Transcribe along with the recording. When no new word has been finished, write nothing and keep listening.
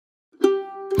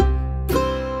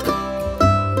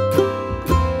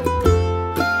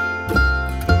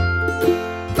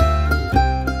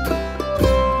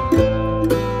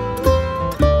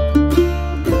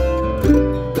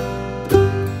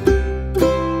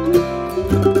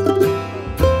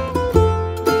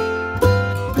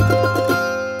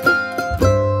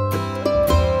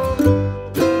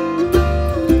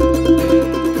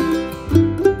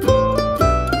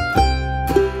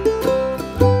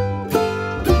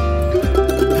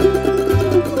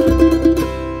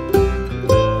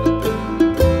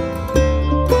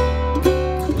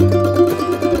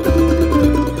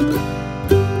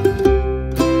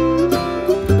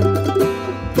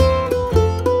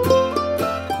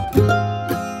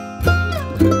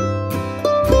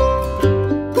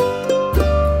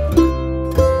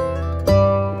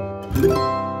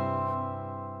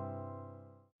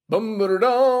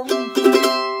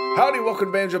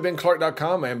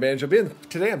BanjoBenClark.com. I'm Banjo Ben.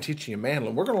 Today I'm teaching you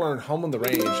mandolin. We're going to learn home on the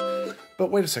range.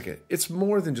 But wait a second. It's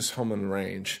more than just home on the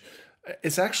range.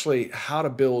 It's actually how to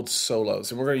build solos.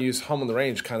 And we're going to use home on the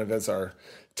range kind of as our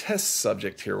test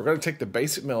subject here. We're going to take the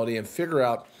basic melody and figure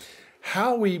out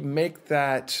how we make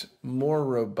that more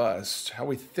robust, how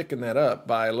we thicken that up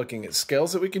by looking at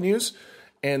scales that we can use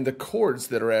and the chords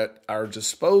that are at our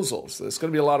disposal. So it's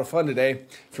going to be a lot of fun today.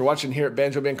 If you're watching here at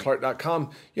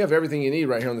BanjoBenClark.com, you have everything you need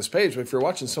right here on this page. But if you're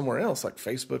watching somewhere else, like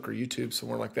Facebook or YouTube,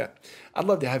 somewhere like that, I'd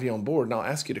love to have you on board, and I'll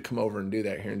ask you to come over and do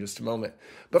that here in just a moment.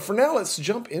 But for now, let's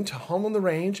jump into Home on the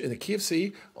Range in the key of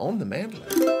C on the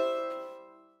mandolin.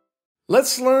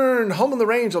 Let's learn Home on the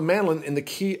Range on mandolin in the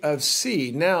key of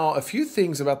C. Now, a few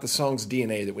things about the song's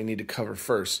DNA that we need to cover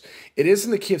first. It is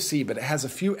in the key of C, but it has a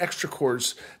few extra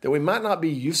chords that we might not be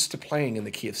used to playing in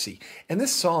the key of C. And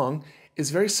this song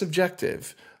is very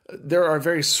subjective. There are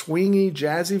very swingy,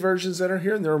 jazzy versions that are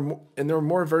here, and there are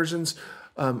more versions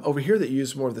over here that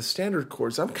use more of the standard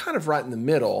chords. I'm kind of right in the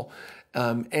middle.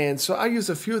 And so I use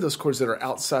a few of those chords that are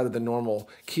outside of the normal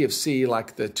key of C,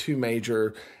 like the 2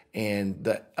 major and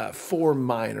the 4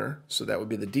 minor, so that would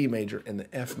be the D major and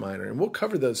the F minor. And we'll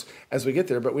cover those as we get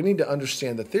there, but we need to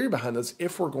understand the theory behind those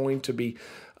if we're going to be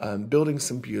building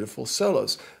some beautiful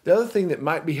solos. The other thing that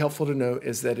might be helpful to know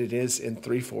is that it is in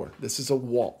 3/4. This is a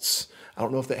waltz. I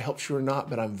don't know if that helps you or not,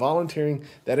 but I'm volunteering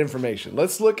that information.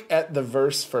 Let's look at the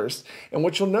verse first. And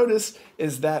what you'll notice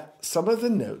is that some of the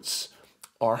notes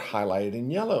are highlighted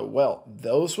in yellow. Well,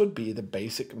 those would be the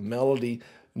basic melody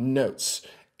notes.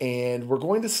 And we're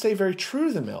going to stay very true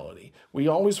to the melody. We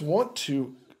always want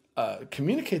to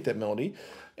communicate that melody,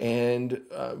 and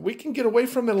we can get away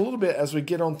from it a little bit as we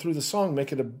get on through the song,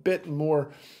 make it a bit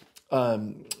more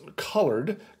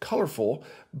colorful.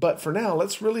 But for now,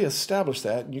 let's really establish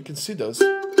that, and you can see those. So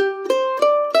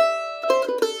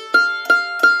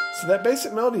that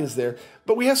basic melody is there,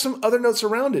 but we have some other notes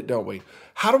around it, don't we?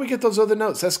 How do we get those other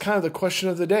notes? That's kind of the question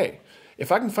of the day. If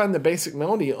I can find the basic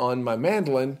melody on my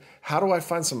mandolin, how do I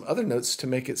find some other notes to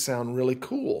make it sound really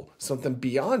cool? Something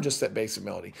beyond just that basic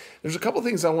melody. There's a couple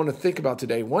things I want to think about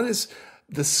today. One is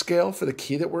the scale for the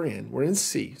key that we're in. We're in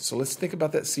C, so let's think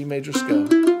about that C major scale.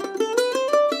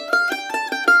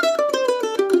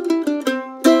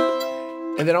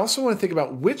 And then I also want to think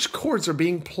about which chords are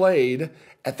being played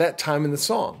at that time in the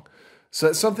song. So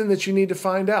that's something that you need to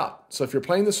find out. So if you're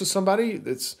playing this with somebody,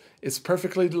 it's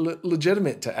perfectly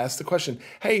legitimate to ask the question,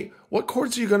 hey, what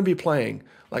chords are you going to be playing?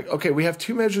 Like, okay, we have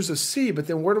 2 measures of C, but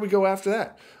then where do we go after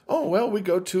that? Oh, well, we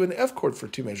go to an F chord for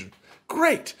 2 measures.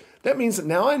 Great. That means that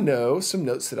now I know some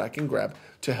notes that I can grab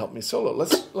to help me solo.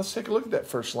 Let's take a look at that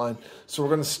first line. So we're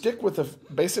going to stick with the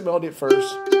basic melody at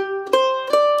first.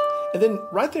 And then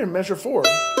right there in measure 4,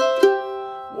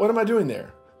 what am I doing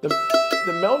there? The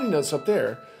melody note's up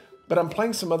there, but I'm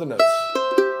playing some other notes.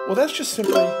 Well, that's just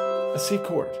simply a C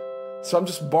chord. So I'm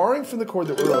just borrowing from the chord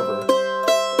that we're over.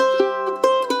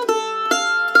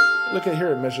 Look at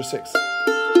here in measure 6.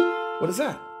 What is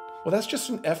that? Well, that's just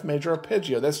an F major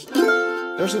arpeggio. There's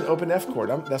an open F chord.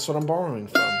 That's what I'm borrowing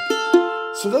from.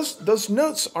 So those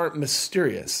notes aren't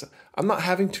mysterious. I'm not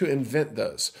having to invent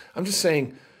those. I'm just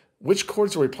saying, which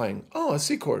chords are we playing? Oh, a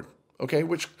C chord. Okay,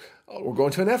 we're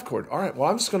going to an F chord. All right, well,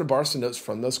 I'm just going to borrow some notes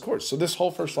from those chords. So this whole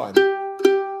first line.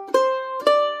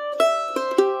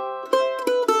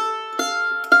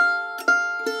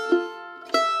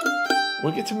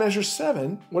 When we get to measure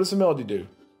 7, what does the melody do?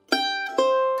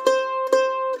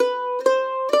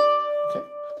 Okay,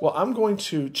 well, I'm going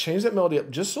to change that melody up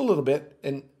just a little bit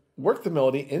and work the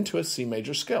melody into a C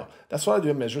major scale. That's what I do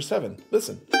in measure 7.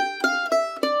 Listen.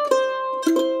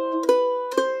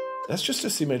 That's just a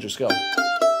C major scale.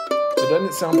 But doesn't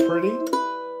it sound pretty?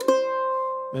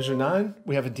 Measure 9,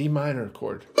 we have a D minor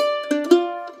chord.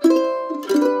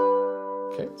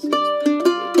 Okay,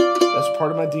 that's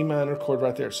part of my D minor chord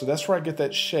right there. So that's where I get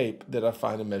that shape that I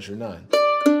find in measure 9.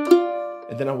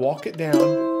 And then I walk it down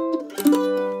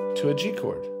to a G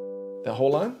chord. That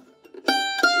whole line.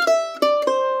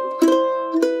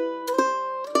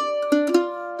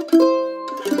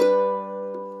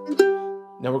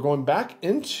 Now we're going back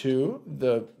into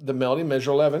the melody,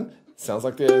 measure 11. Sounds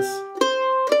like this.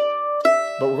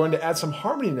 But we're going to add some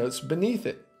harmony notes beneath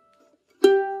it.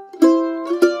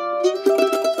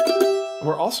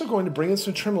 We're also going to bring in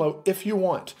some tremolo if you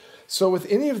want. So with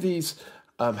any of these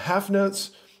half notes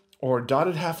or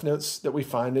dotted half notes that we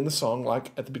find in the song,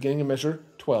 like at the beginning of measure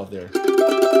 12 there,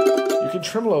 you can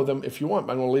tremolo them if you want,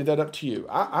 but I'm going to leave that up to you.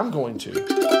 I'm going to.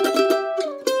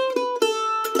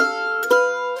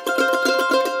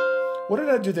 What did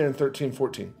I do there in 13,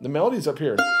 14? The melody's up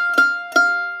here.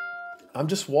 I'm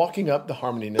just walking up the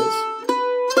harmony notes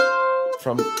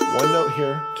from one note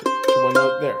here to one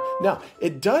note there. Now,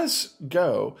 it does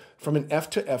go from an F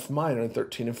to F minor in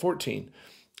 13 and 14.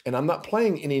 And I'm not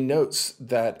playing any notes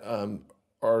that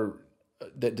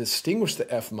that distinguish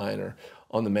the F minor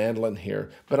on the mandolin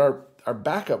here, but our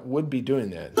backup would be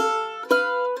doing that.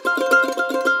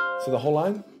 So the whole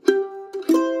line.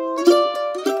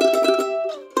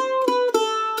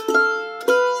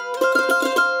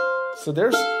 So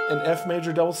there's an F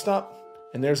major double stop,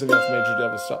 and there's an F major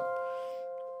double stop.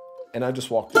 And I just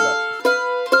walked it up.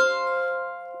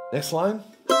 Next line.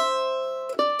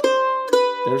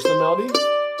 There's the melody.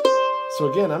 So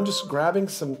again, I'm just grabbing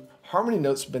some harmony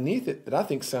notes beneath it that I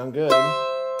think sound good.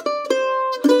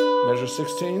 Measure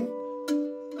 16.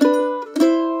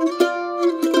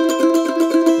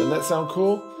 Doesn't that sound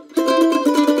cool?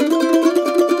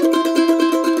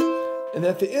 And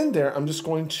at the end there, I'm just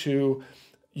going to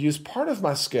use part of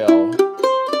my scale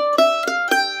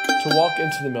to walk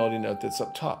into the melody note that's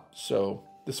up top. So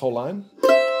this whole line.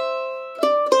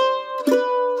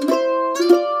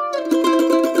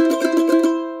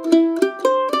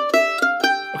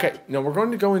 Okay, now we're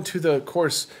going to go into the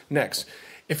chorus next.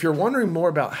 If you're wondering more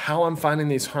about how I'm finding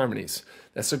these harmonies,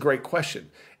 that's a great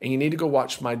question. And you need to go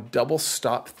watch my double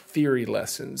stop theory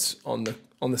lessons on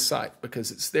the site, because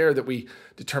it's there that we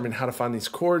determine how to find these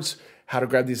chords, how to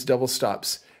grab these double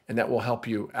stops, and that will help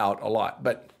you out a lot.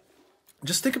 But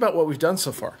just think about what we've done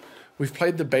so far. We've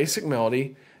played the basic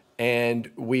melody, and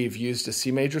we've used a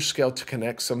C major scale to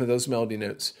connect some of those melody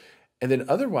notes. And then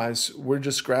otherwise, we're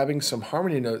just grabbing some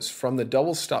harmony notes from the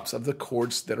double stops of the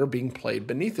chords that are being played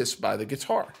beneath us by the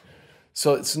guitar.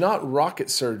 So it's not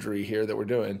rocket surgery here that we're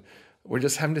doing. We're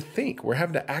just having to think. We're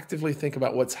having to actively think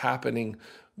about what's happening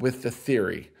with the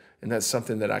theory. And that's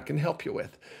something that I can help you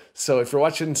with. So if you're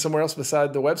watching somewhere else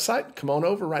beside the website, come on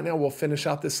over. Right now, we'll finish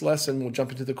out this lesson. We'll jump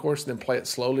into the course and then play it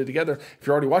slowly together. If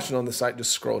you're already watching on the site,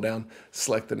 just scroll down,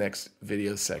 select the next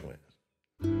video segment.